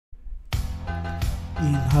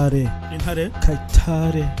Intare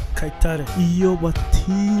Kayitare iyo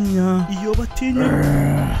batinya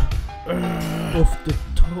off the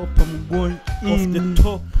top I'm going off in the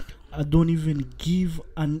top. I don't even give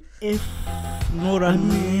an F Nor a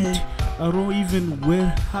net. I don't even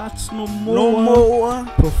wear hats no more.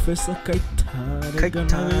 Professor Kayitare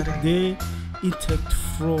gonna the intellect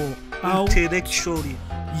flow out. Intellectually.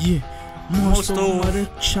 Yeah, most of my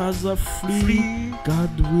lectures are free.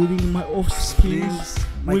 God willing, my offspring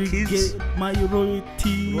will get my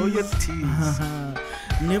royalties.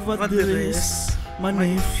 Nevertheless, my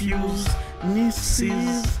nephews,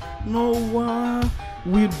 nieces, no one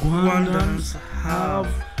will Rwandans have.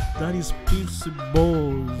 That is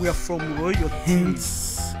principles. We are from royalty.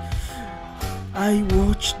 Hence, I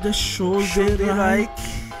watch the shows they like,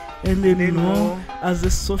 and they know as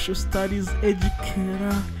a social studies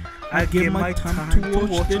educator, I get my time to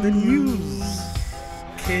watch the news.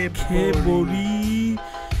 Kebori,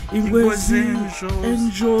 Ingwezi,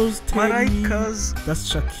 angels, tell me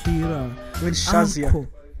that's Shakira. Uncle,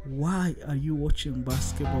 why are you watching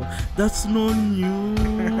basketball? That's no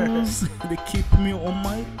news. They keep me on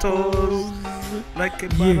my toes. Like a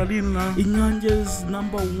ballerina. Inyange's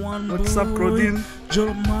 #1 What's up, boy, Rodin?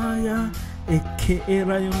 Jeremiah, aka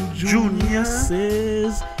Ryan Jr.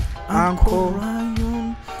 says, Uncle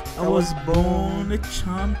Ryan, I was born a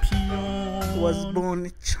champion.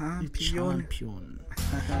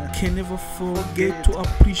 Can never forget to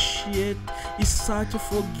appreciate. It's such a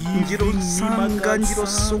forgiving magasa.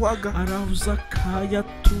 Arauza kaya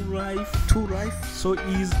to life. So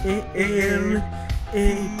is A.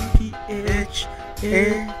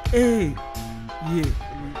 Yeah.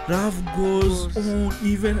 Love goes on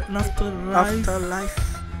even after life.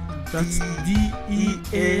 That's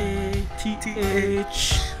DEATH.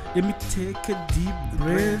 Let me take a deep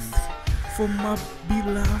breath for my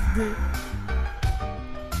beloved.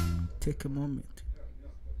 Take a moment.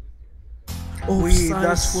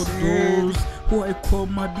 That's for those who I call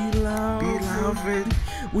my beloved.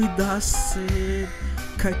 With that said,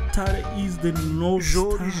 Kayitare is the North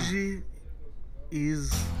Star.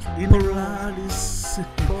 Is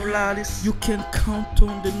Polaris. You can count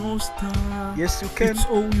on the North Star. Yes, you can. It's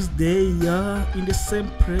always there in the same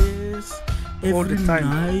place every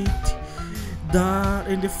night. That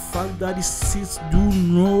and the fact that it sits due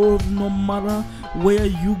north no matter where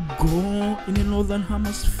you go in the northern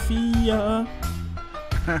hemisphere.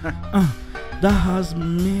 That has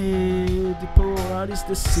made the Polaris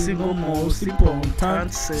the single most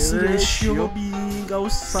important celestial being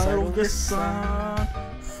outside of the sun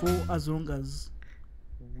for as long as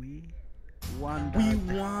we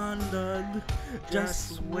wondered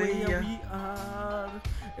just where we are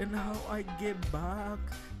and how I get back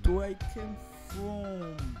to where I came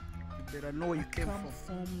from. You better know where you came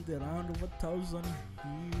from the land of 1,000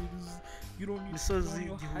 hills. You don't need to put on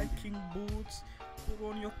your hiking boots. Put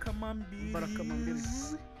on your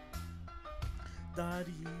kamambiris. That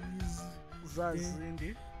is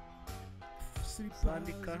Zazindi slippers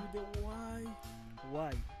with the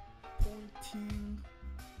Y pointing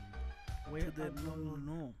where to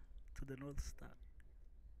the North Star.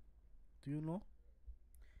 Do you know?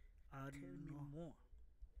 I don't know.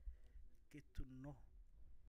 Get to know.